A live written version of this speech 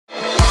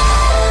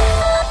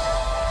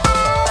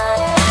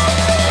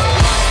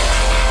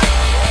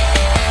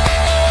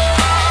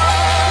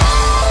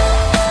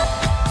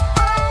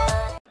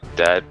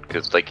dad,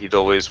 because like he'd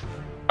always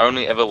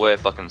only ever wear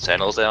fucking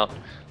sandals out,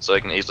 so I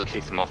can easily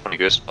kick them off when he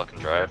goes to fucking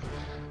drive.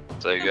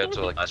 So you go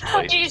to like a nice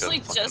place, I you usually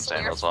got fucking just wear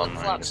sandals on, and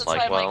flip-flops, it's that's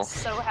like, why I'm well, like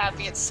so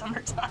happy it's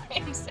summertime.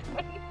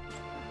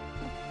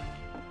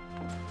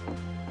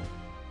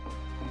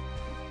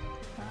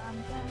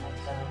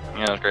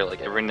 you know, it's great.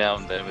 Like every now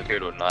and then we go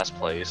to a nice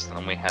place, and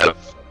then we have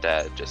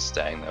dad just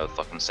staying there with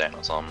fucking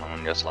sandals on, and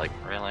I'm just like,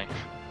 really?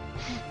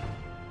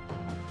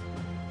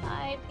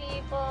 Hi,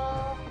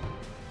 people.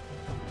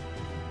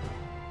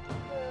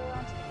 Who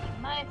wants to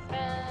be my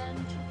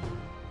friend?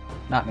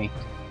 Not me.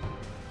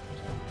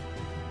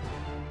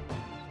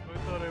 I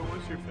thought I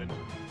was your friend.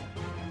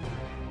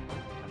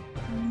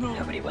 No.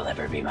 Nobody will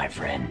ever be my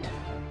friend.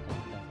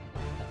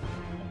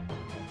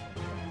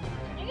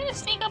 Are you gonna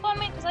sneak up on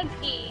me? Because I'd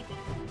pee.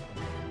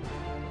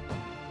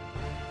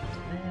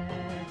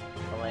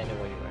 Well, I know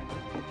where you are.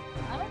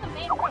 I'm in the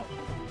main room.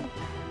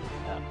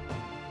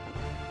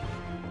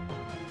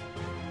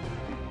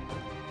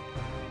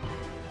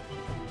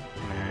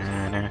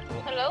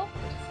 Hello?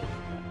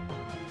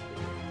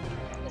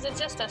 Is it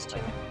just us two?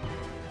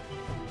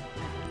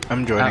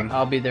 I'm joining.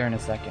 I'll be there in a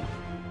second.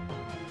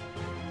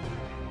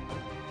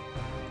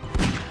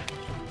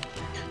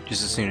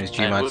 Just as soon as It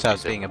Gmod would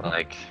stops be being a different,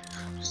 like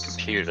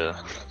computer.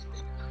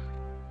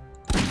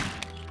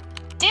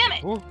 Damn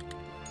it! Ooh.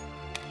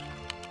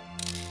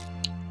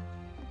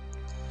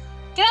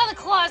 Get out of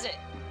the closet!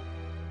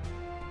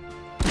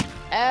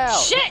 Ow!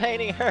 Shit! The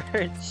painting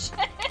hurts!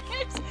 Shit!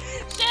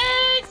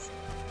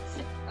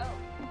 Shit! Oh,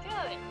 get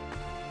out of there.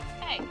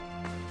 Hey.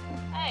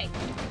 Hey.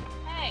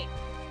 Hey.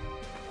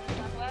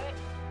 Wanna talk about it?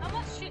 I'm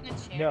not shooting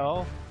a chair.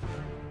 No.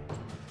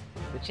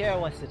 The chair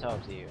wants to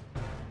talk to you.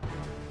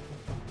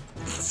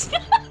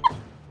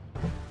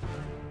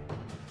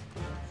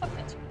 Fuck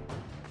that chair.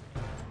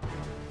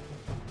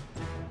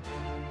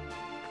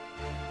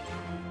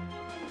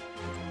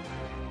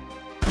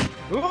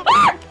 Ooh.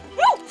 Ah!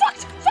 No!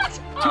 Fucked! Fucked!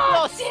 Oh,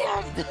 close.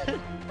 damn!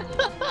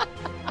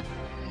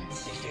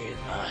 Sister is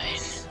mine.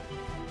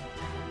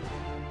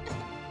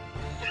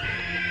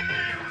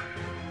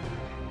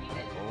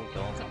 Oh,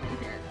 don't. Come in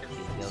here.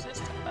 It's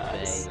just Baby.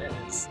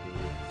 us.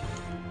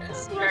 This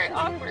is very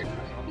awkward.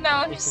 No,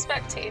 I'm just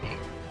spectating.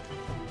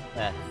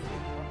 That's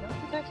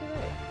actually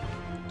right.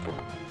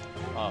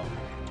 Oh,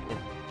 if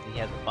he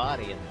has a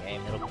body in the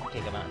game, it'll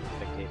kick him out and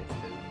spectate his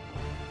food.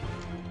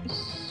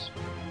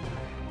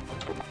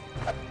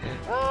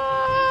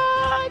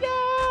 Ah,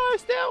 no!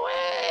 Stay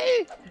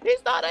away!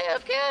 He's not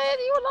AFK!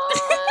 You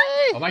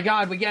alive! Oh my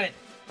god, we get it!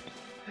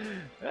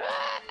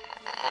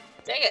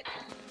 Dang it.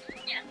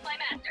 Yeah, play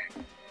master.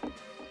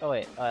 Oh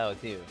wait, oh,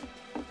 it's you.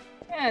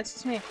 Yeah, it's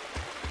just me.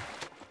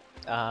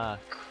 Ah,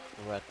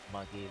 crap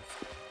monkeys.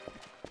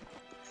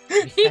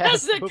 He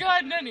has the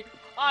gun, doesn't he?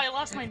 Oh, I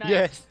lost my knife.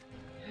 Yes!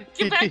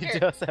 Get back he here.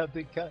 does have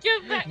the gun.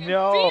 Get back.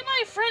 No. Be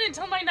my friend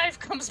until my knife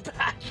comes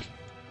back.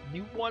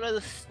 You wanted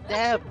to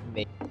stab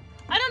me.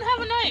 I don't have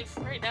a knife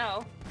right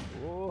now.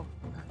 Ooh.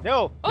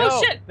 No! Oh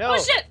no, shit! No! Oh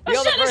shit! The Oh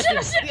other shit! Oh shit! Oh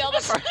person! shit! The other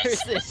Oh shit!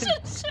 person! Oh shit!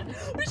 Oh shit!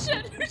 Oh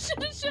shit! Oh shit!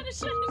 Oh shit! Oh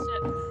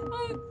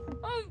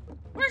shit!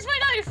 Where's my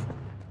knife?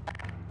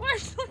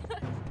 Where's my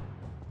knife?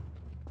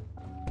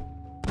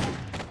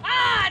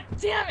 Ah!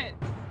 Damn it!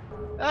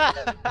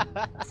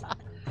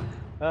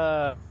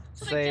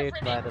 Saved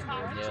by the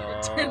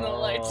Turn the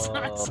lights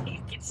on so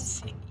you can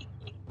see.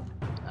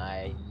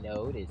 I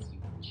noticed, you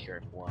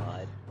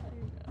jerkwad.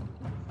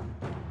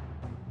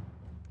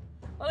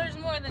 Well, there's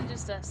more than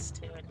just us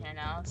two in here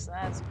now, so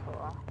that's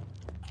cool.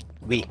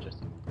 We.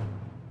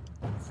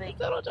 Thank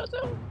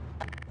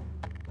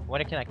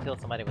When can I kill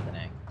somebody with an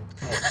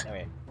axe? Hey,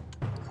 wait.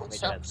 Wait,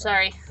 So, that's-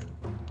 sorry.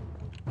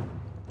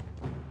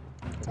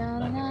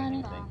 not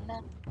doing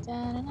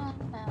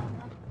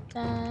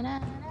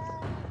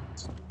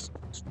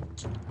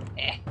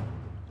Eh.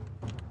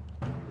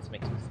 This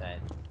makes me sad.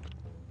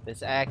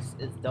 This axe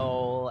is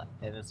dull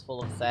and is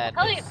full of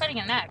sadness. How are you fighting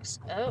an axe?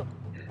 Oh.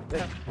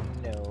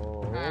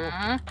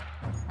 No.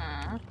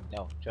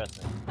 No,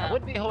 trust me. I Oh.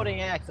 wouldn't be holding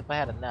an axe if I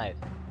had a knife.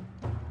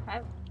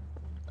 But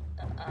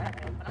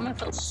I'm gonna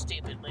feel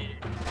stupid later.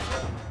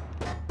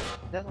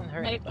 It doesn't hurt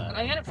Am anybody.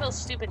 I gonna feel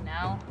stupid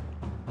now?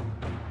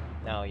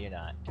 No, you're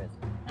not. Trust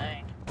me.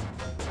 Alright.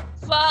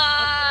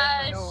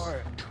 Flash!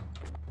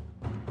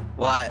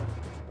 What?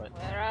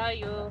 Where are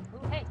you? Ooh,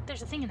 hey,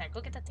 there's a thing in there.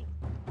 Go get that thing.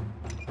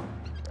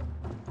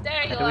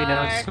 There you How do we know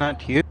are. it's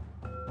not you?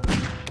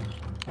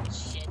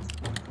 Shit.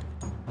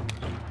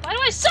 Why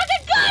do I suck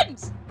at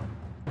guns?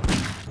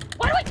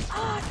 Why do I?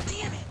 Ah,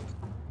 damn it!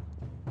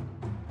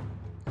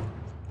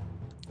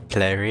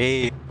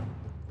 Clary.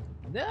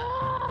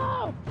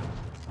 No!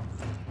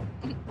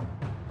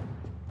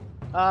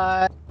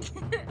 Shoot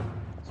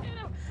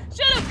him!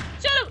 Shoot him!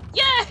 Shoot him!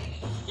 Yay!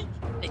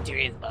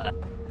 Victory is mine.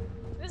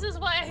 This is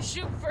why I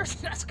shoot first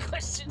and ask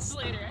questions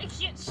later. I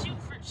can't shoot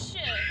for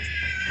shit.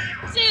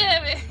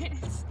 Damn it!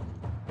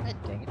 God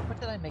dang it, what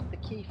did I make the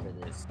key for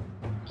this?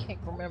 Can't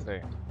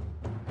remember.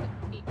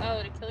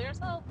 Oh, to kill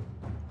yourself?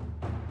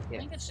 I Yeah.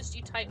 think it's just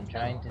you type I'm kill.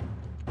 trying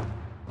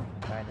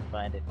to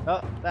find it.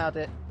 Oh, found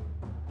it.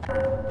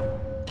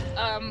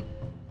 It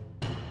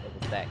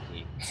was that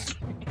key.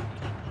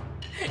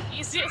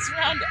 Easiest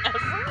round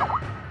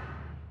ever?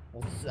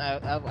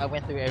 I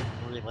went through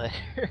every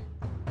letter.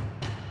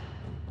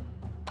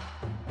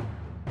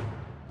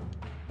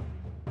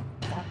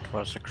 That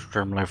was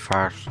extremely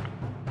fast.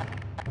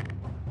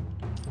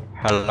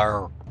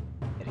 Hello.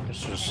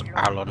 This is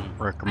Alan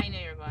Rickman. I knew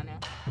you were going now.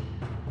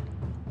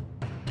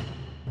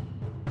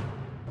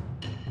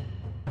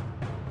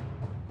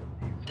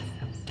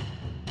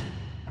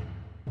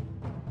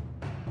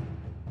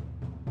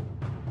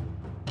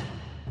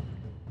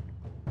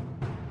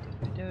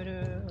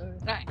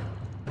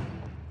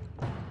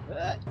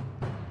 Alright.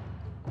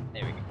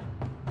 There we go.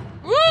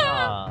 Woo!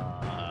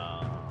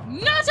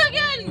 Aww. Not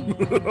again!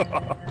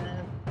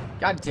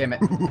 God damn it.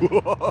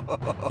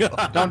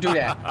 Don't do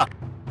that.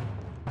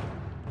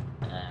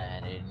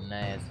 I didn't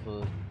ask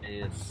for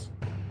this.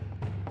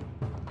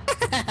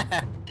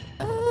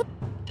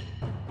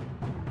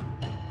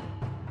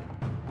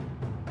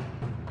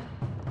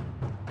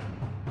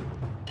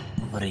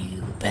 What are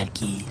you,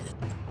 Becky?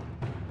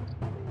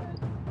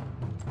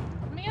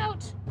 Let me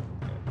out.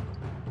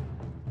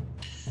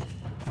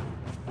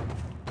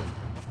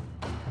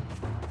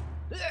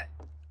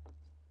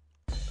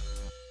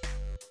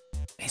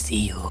 I see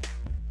you.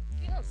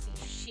 You don't see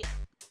shit.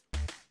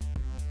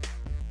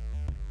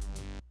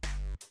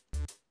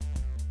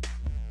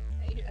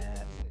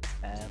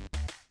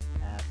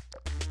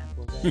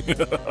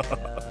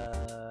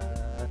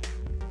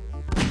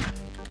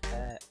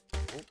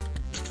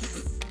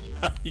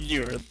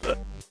 You're the.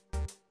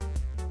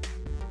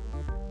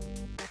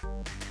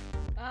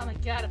 Oh my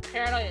god, I'm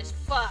paranoid as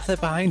fuck. Stay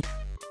behind.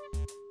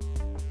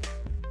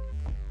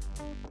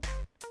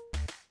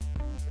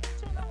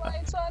 Turn the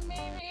lights on,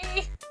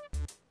 maybe.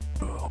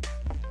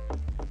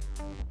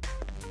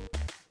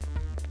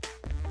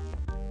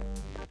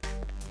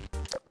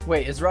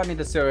 Wait, is Rodney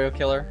the serial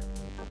killer?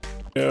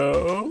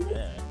 No.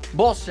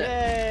 Bullshit.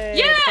 Yay!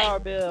 Yay! The power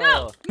bill!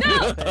 No!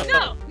 No!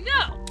 No!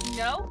 No!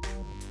 No!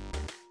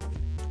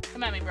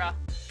 Come at me, brah.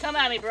 Come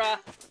at me, brah.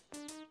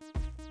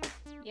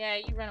 Yeah,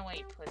 you run away,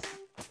 you pussy.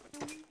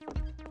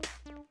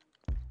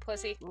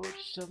 Pussy. Would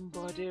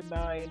somebody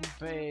mind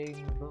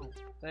paying? Oh,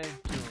 thank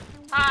you.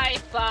 Hi,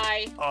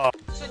 bye. Oh.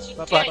 That's what you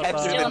Bye-bye. get for After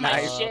the stealing my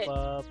night. shit.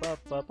 Oh,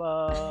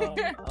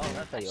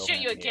 that's how you Shoot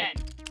open you it. again.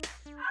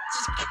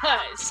 Just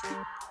cuz.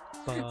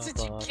 That's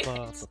what you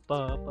get.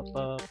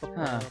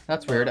 Huh,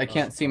 that's weird. I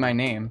can't see my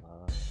name.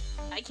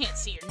 I can't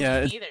see your Yeah,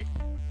 name it-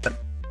 either.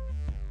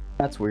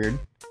 That's weird.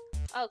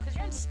 Oh, because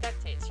you're in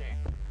spectator.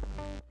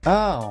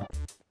 Oh.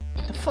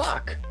 What the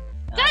fuck?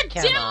 Ah, God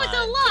come damn it, it's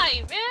on.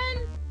 alive,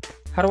 man!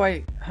 How do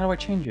I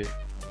change it?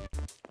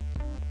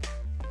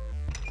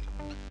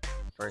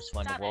 First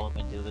one to Stop walk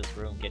into this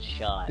room gets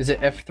shot. Is it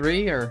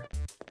F3 or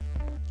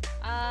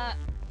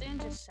Dan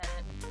just said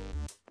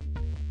it.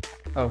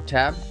 oh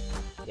tab?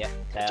 Yep,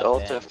 It's tap all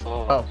that. their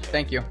fault. Oh,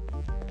 thank you.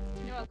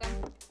 You're welcome.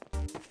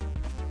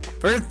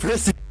 First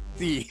person.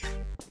 See.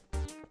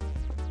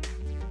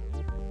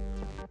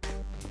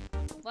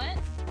 What?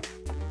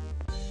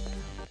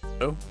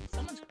 Oh.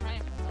 Someone's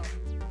crying. Oh,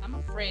 I'm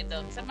afraid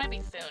though, because that might be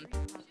Thune.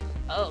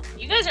 Oh,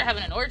 you guys are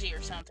having an orgy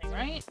or something,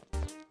 right?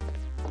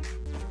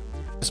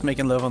 Just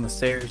making love on the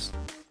stairs.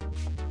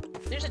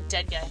 There's a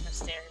dead guy in the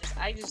stairs.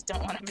 I just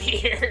don't want to be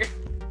here.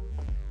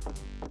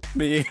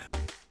 Me.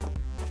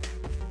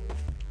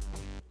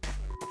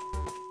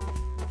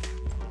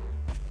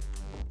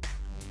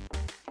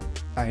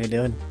 How you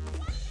doing?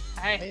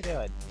 How you Alright.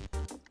 doing?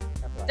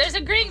 There's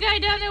a green guy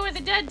down there with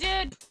a dead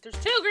dude. There's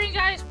two green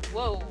guys.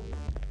 Whoa.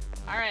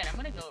 Alright, I'm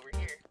gonna go over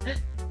here.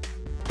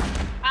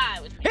 Ah,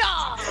 it was me.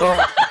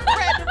 Oh.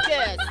 Random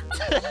guess!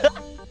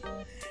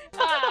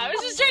 Ah, I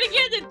was just trying to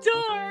get in the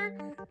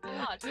door.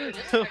 Oh, dude,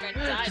 this is where I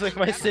died. It's like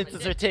my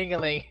senses are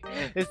tingling.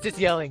 It's just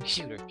yelling,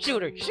 shooter,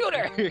 shooter,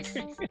 shooter! They're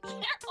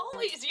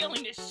always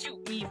yelling to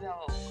shoot me,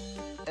 though.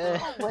 Uh,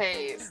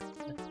 Always.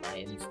 my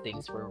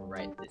instincts were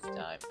right this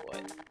time, boy.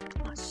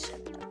 Oh,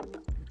 shit.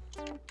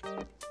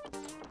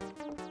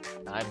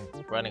 I'm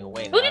running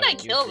away now. Who did I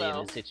kill, Usually though?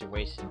 in this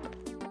situation.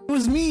 It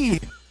was me.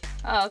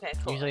 Oh, okay,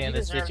 cool. Usually in You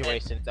this deserved it.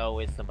 situation, it's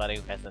always somebody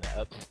who has an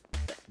up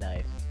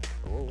knife.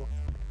 Ooh.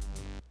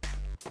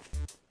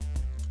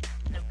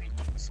 No green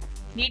things.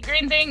 Need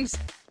green things.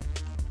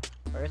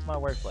 Where's my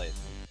workplace?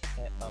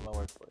 Can't find my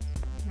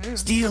workplace.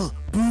 Steel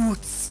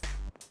boots.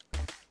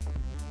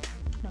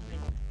 No green.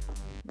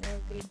 No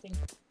green thing.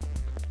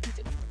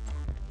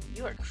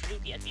 You are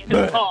creepy at the end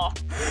of the hall.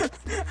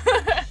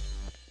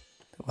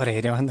 What are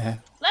you doing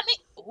there? Let me.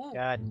 Ooh.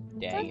 God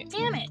dang God it.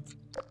 damn it.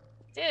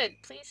 Dude,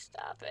 please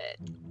stop it.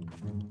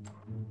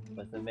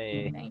 Wasn't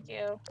me. Thank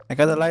you. I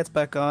got the lights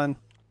back on.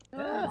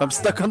 I'm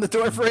stuck on the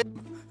door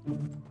frame.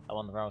 I'm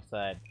on the wrong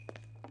side.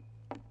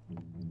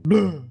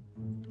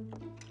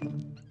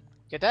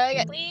 Good dang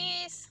it!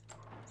 Please.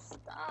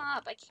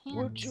 Stop. I can't.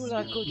 Would you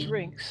like a see.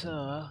 drink,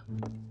 sir?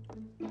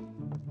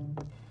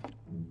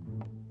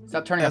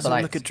 Stop turning off the Doesn't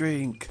lights. look a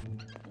drink.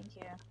 Thank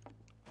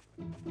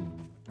you.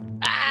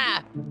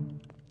 Ah!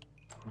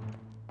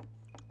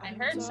 I I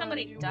heard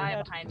somebody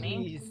die behind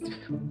me. Pleased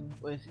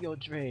with your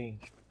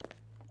drink.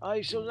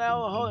 I shall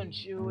now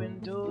hunt you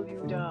until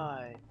you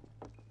die.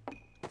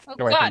 Oh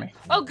Get away from god! me.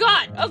 Oh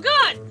god! Oh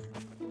god!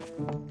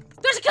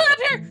 There's a killer up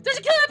here! There's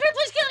a killer up here!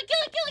 Please kill it!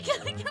 Kill it! Kill it! Kill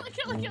it! Kill it!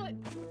 Kill it! Kill it!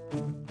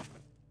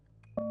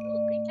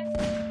 Ooh, green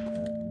cactus.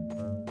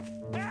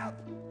 Help!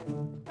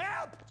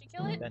 Help! Did you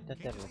kill it?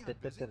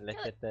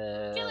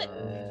 Kill it.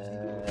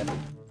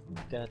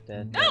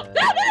 No! No!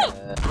 No!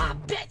 Ah,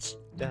 bitch!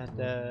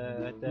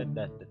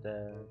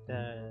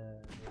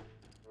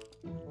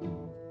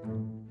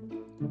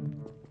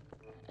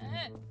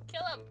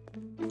 Kill him!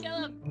 Kill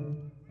him!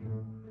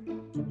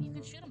 You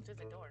can shoot him through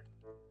the door.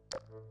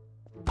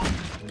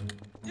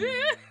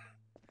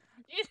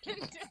 You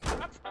didn't do it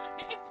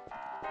properly.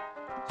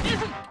 Shoot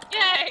him!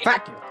 Yay!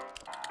 Fuck you.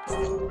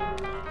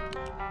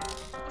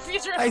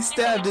 I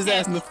stabbed his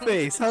ass in the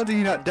face. How did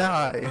he not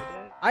die?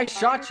 I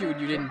shot you and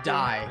you didn't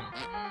die.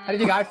 How do you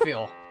think I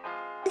feel?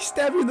 I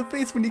stabbed you in the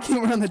face when you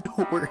came around the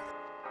door.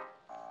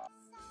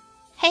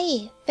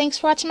 Hey, thanks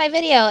for watching my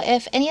video.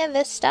 If any of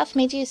this stuff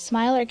made you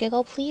smile or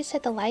giggle, please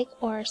hit the like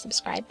or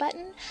subscribe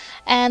button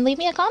and leave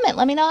me a comment.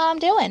 Let me know how I'm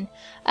doing.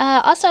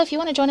 Also, if you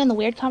want to join in the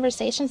weird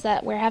conversations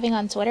that we're having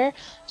on Twitter,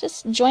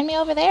 just join me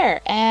over there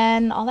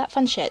and all that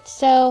fun shit.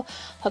 So,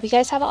 hope you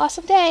guys have an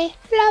awesome day.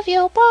 Love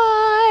you.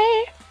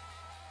 Bye.